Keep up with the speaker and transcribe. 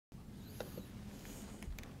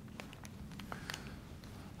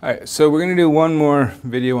All right, so we're going to do one more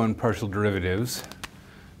video on partial derivatives,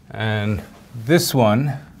 and this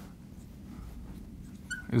one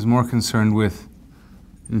is more concerned with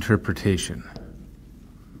interpretation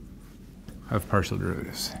of partial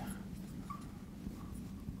derivatives.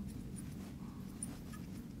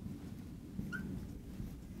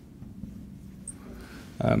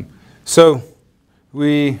 So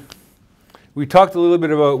we talked a little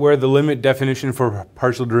bit about where the limit definition for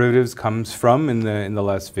partial derivatives comes from in the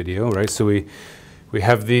last video, right? So we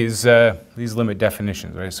have these limit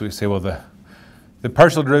definitions, right? So we say, well, the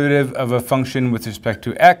partial derivative of a function with respect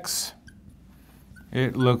to x,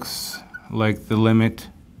 it looks like the limit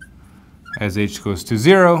as h goes to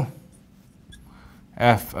 0,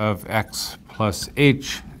 f of x plus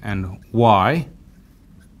h and y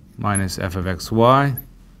minus f of x y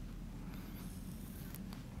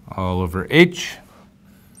all over h,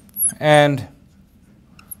 and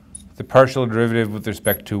the partial derivative with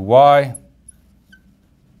respect to y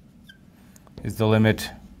is the limit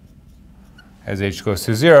as h goes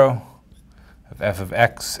to 0 of f of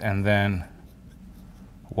x and then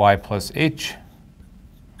y plus h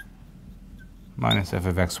minus f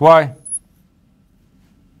of xy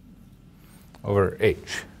over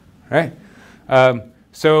h, right?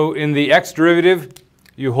 So in the x derivative,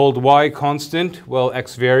 you hold y constant, well,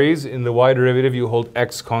 x varies. In the y derivative, you hold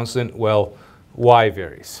x constant, well, y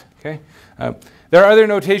varies, okay? There are other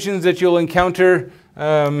notations that you'll encounter.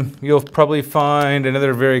 You'll probably find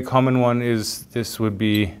another very common one is this would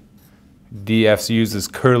be df. So use this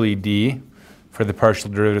curly d for the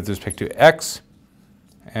partial derivative with respect to x,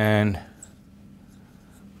 and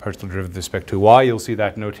partial derivative with respect to y. You'll see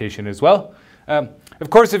that notation as well. Of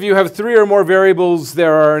course, if you have 3 or more variables,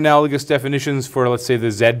 there are analogous definitions for, let's say, the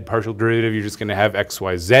z partial derivative. You're just going to have x,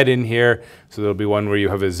 y, z in here. So there'll be one where you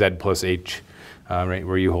have a z plus h, right,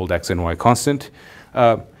 where you hold x and y constant.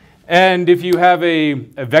 And if you have a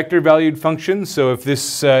vector-valued function, so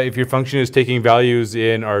if your function is taking values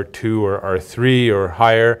in R2 or R3 or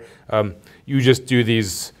higher, you just do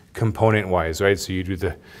these component-wise, right? So you do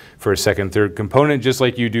the first, second, third component, just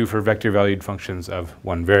like you do for vector-valued functions of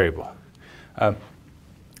one variable.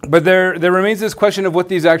 But there remains this question of what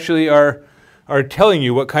these actually are telling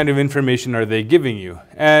you. What kind of information are they giving you?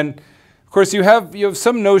 And of course, you have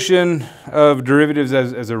some notion of derivatives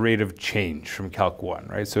as a rate of change from Calc 1,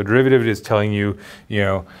 right? So derivative is telling you,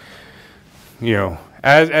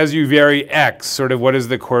 as you vary x, sort of what is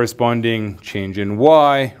the corresponding change in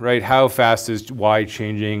y, right? How fast is y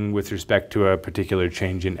changing with respect to a particular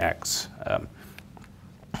change in x?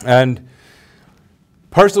 And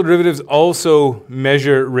partial derivatives also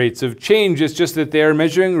measure rates of change. It's just that they are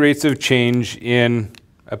measuring rates of change in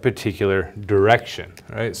a particular direction,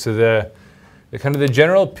 right? So the kind of the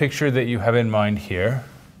general picture that you have in mind here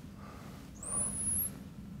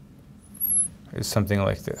is something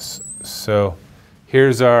like this. So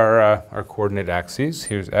here's our coordinate axes.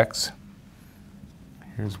 Here's x,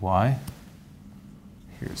 here's y,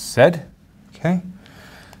 here's z, okay?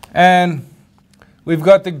 And we've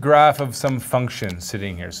got the graph of some function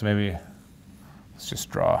sitting here. So maybe let's just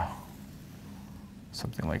draw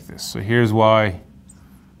something like this. So here's y,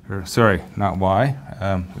 or sorry, not y,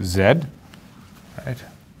 z, right?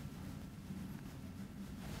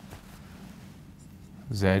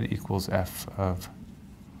 Z equals f of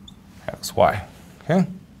xy, okay?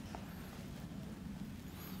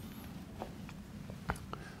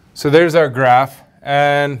 So there's our graph,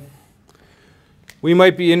 and we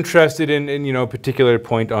might be interested in a particular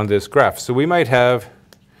point on this graph. So we might have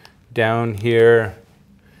down here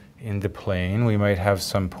in the plane, we might have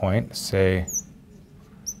some point, say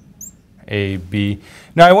a, b.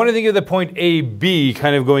 Now I want to think of the point a, b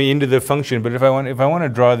kind of going into the function, but if I want to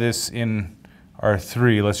draw this in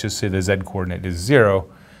R3, let's just say the z coordinate is 0,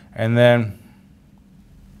 and then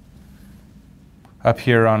up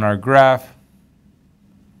here on our graph,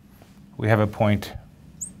 we have a point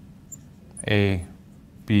a,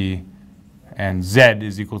 b, and z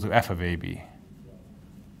is equal to f of ab.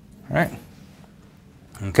 All right?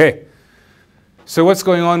 Okay. So what's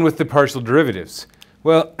going on with the partial derivatives?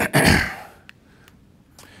 Well,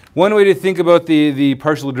 one way to think about the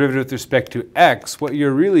partial derivative with respect to x, what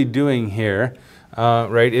you're really doing here,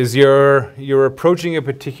 right, is you're approaching a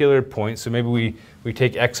particular point. So maybe we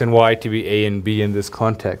take x and y to be a and b in this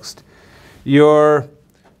context. You're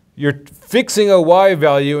fixing a y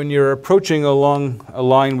value and you're approaching along a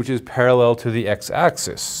line which is parallel to the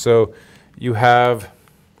x-axis. So you have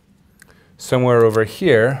somewhere over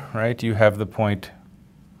here, right, you have the point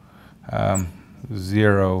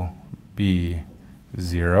 0, b,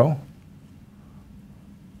 0.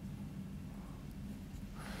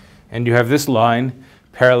 And you have this line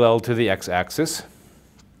parallel to the x-axis,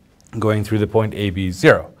 going through the point AB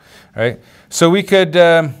 0, right? So we could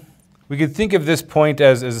think of this point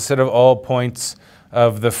as a set of all points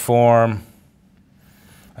of the form,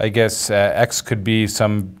 I guess x could be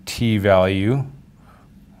some t value,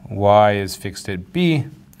 y is fixed at b,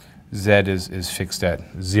 z is fixed at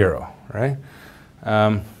 0, right?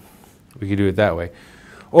 We could do it that way.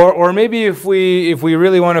 Or maybe if we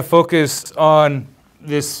really want to focus on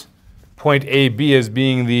this point AB as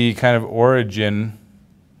being the kind of origin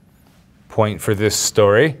point for this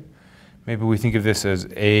story, maybe we think of this as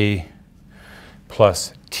A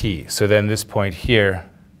plus T. So then this point here,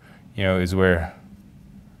 you know, is where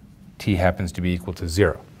T happens to be equal to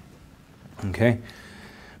 0. Okay?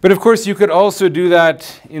 But of course you could also do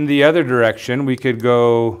that in the other direction. We could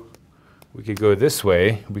go this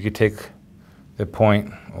way. We could take the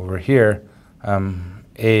point over here,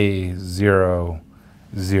 A 0,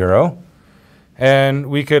 0, and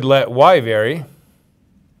we could let y vary,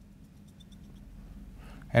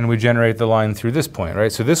 and we generate the line through this point,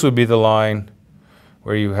 right? So this would be the line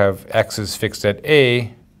where you have x is fixed at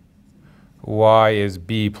A, y is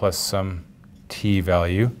b plus some t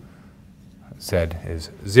value, z is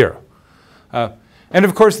 0. And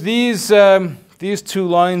of course these two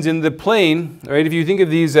lines in the plane, right, if you think of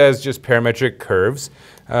these as just parametric curves,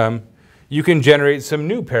 you can generate some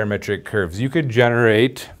new parametric curves. You could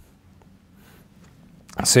generate,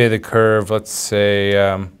 say, the curve, let's say,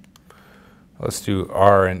 let's do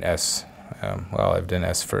R and S. Well, I've done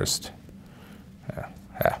S first.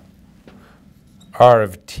 R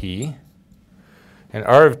of t. And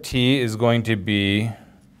R of t is going to be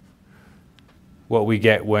what we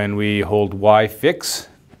get when we hold y fixed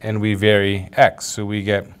and we vary x. So we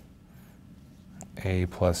get A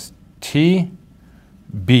plus t,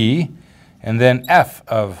 b, and then f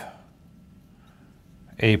of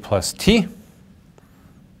A plus t,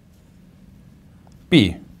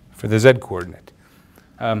 b for the z coordinate.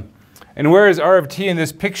 And where is R of t in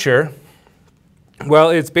this picture?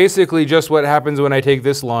 Well, it's basically just what happens when I take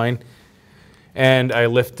this line and I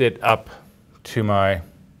lift it up to my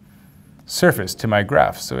surface, to my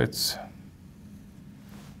graph. So it's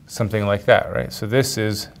something like that, right? So this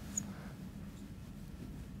is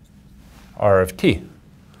R of t.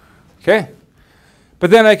 Okay?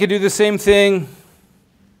 But then I could do the same thing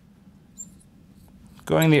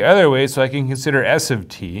going the other way, so I can consider S of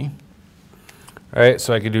t. Right?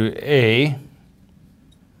 So I could do A,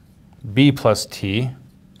 b plus t, and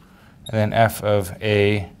then f of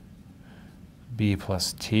A, b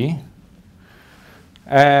plus t.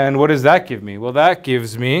 And what does that give me? Well, that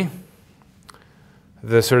gives me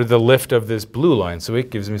the sort of the lift of this blue line. So it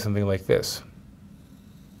gives me something like this.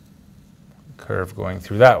 Curve going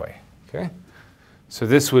through that way. Okay? So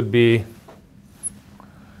this would be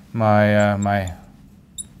my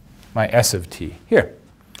my S of t here.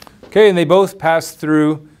 Okay, and they both pass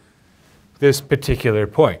through this particular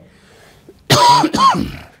point. All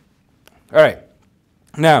right.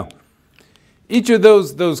 Now, each of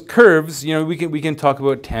those curves, you know, we can talk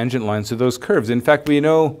about tangent lines to those curves. In fact, we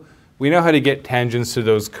know how to get tangents to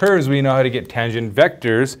those curves. We know how to get tangent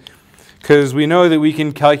vectors because we know that we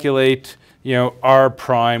can calculate, you know, r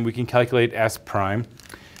prime. We can calculate s prime,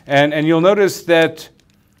 and you'll notice that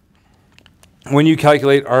when you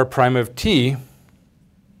calculate r prime of t,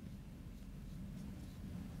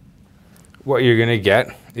 what you're going to get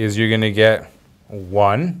is you're going to get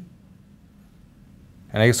 1.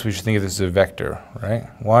 And I guess we should think of this as a vector, right?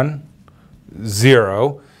 1,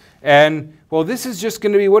 0. And, well, this is just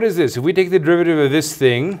going to be, what is this? If we take the derivative of this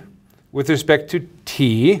thing with respect to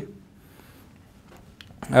t,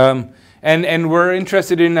 and we're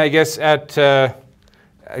interested in, I guess, at,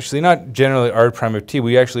 actually not generally r prime of t,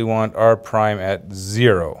 we actually want r prime at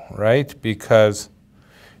 0, right? Because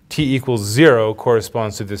t equals 0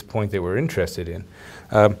 corresponds to this point that we're interested in.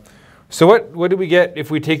 So what do we get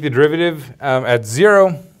if we take the derivative at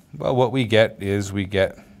 0? Well, what we get is we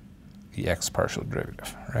get the x partial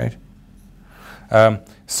derivative, right?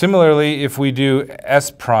 Similarly, if we do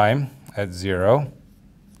s prime at 0,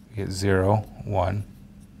 we get 0, 1,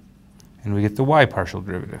 and we get the y partial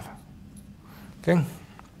derivative. Okay?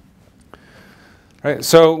 Right,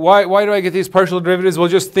 so why do I get these partial derivatives? Well,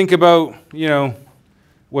 just think about, you know,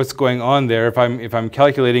 what's going on there. If I'm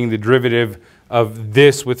calculating the derivative of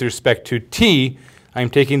this with respect to t, I'm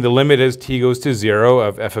taking the limit as t goes to 0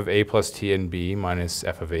 of f of a plus t and b minus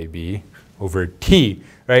f of ab over t,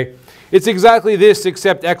 right? It's exactly this,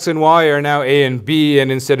 except x and y are now a and b,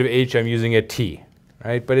 and instead of h, I'm using a t,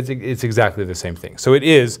 right? But it's exactly the same thing. So it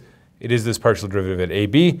is this partial derivative at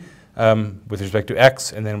ab with respect to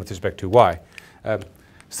x and then with respect to y.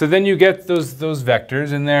 So then you get those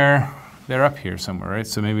vectors, and they're up here somewhere, right?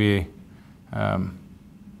 So maybe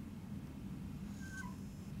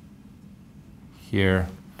here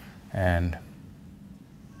and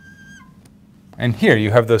here you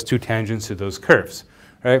have those two tangents to those curves,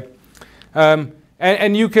 right?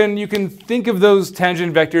 And you can think of those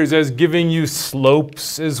tangent vectors as giving you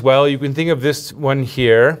slopes as well. You can think of this one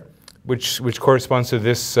here, which corresponds to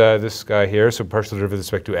this this guy here, so partial derivative with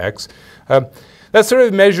respect to x. That's sort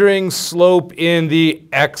of measuring slope in the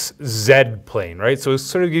xz plane, right? So it's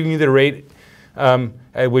sort of giving you the rate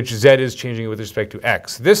at which z is changing with respect to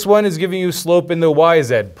x. This one is giving you slope in the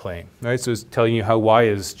yz plane, right? So it's telling you how y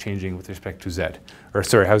is changing with respect to z, or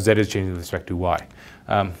sorry, how z is changing with respect to y.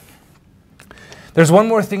 There's one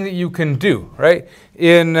more thing that you can do, right?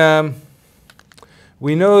 We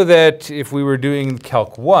know that if we were doing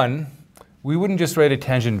Calc 1, we wouldn't just write a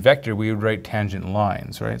tangent vector, we would write tangent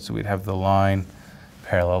lines, right? So we'd have the line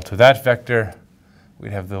parallel to that vector,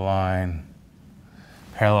 we'd have the line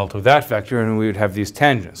parallel to that vector, and we would have these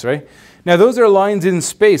tangents, right? Now those are lines in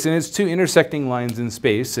space, and it's two intersecting lines in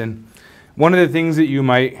space, and one of the things that you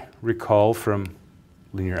might recall from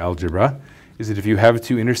linear algebra is that if you have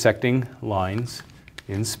two intersecting lines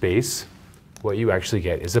in space, what you actually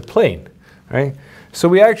get is a plane, right? So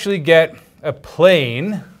we actually get a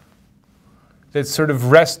plane that's sort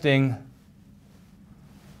of resting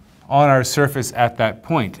on our surface at that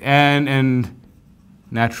point. And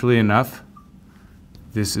naturally enough,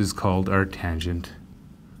 this is called our tangent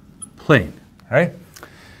plane, right?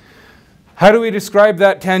 How do we describe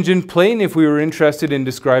that tangent plane if we were interested in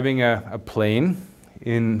describing a plane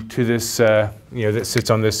into this, that sits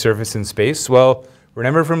on this surface in space? Well,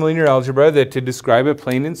 remember from linear algebra that to describe a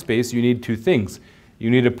plane in space, you need two things. You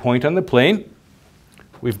need a point on the plane.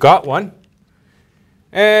 We've got one.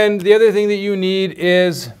 And the other thing that you need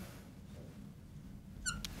is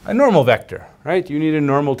a normal vector, right? You need a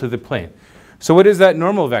normal to the plane. So what is that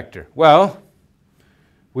normal vector? Well,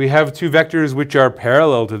 we have two vectors which are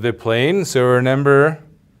parallel to the plane. So remember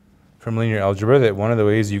from linear algebra that one of the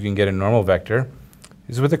ways you can get a normal vector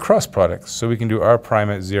is with a cross product. So we can do r prime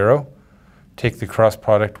at 0, take the cross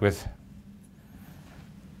product with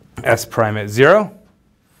s prime at 0,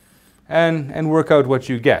 and work out what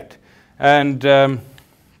you get. And I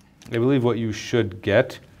believe what you should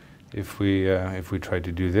get if we try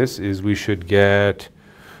to do this is we should get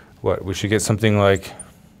what? We should get something like,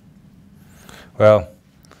 well,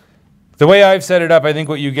 the way I've set it up, I think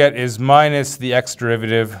what you get is minus the x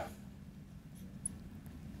derivative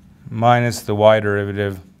minus the y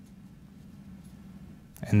derivative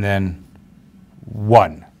and then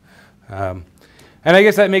 1. And I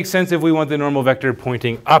guess that makes sense if we want the normal vector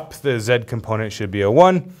pointing up, the z component should be a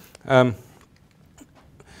 1.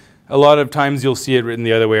 A lot of times you'll see it written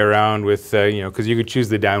the other way around with, because you could choose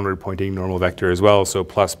the downward pointing normal vector as well, so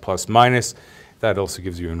plus, plus, minus. That also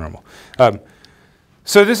gives you a normal.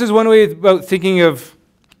 So this is one way about thinking of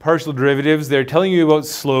partial derivatives. They're telling you about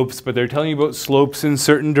slopes, but they're telling you about slopes in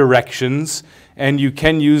certain directions, and you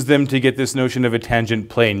can use them to get this notion of a tangent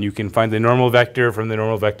plane. You can find the normal vector. From the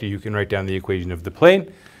normal vector, you can write down the equation of the plane.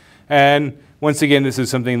 And once again, this is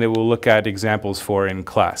something that we'll look at examples for in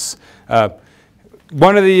class.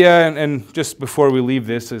 One of the, and just before we leave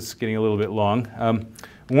this, it's getting a little bit long.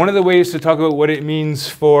 One of the ways to talk about what it means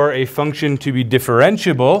for a function to be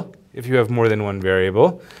differentiable, if you have more than one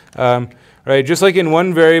variable, right? Just like in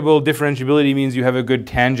one variable, differentiability means you have a good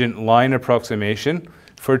tangent line approximation.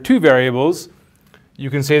 For two variables, you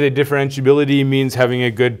can say that differentiability means having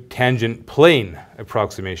a good tangent plane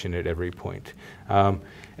approximation at every point.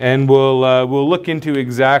 And we'll look into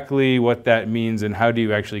exactly what that means and how do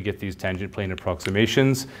you actually get these tangent plane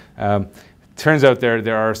approximations. Turns out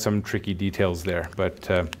there are some tricky details there, but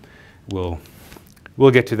we'll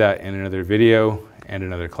get to that in another video and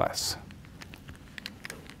another class.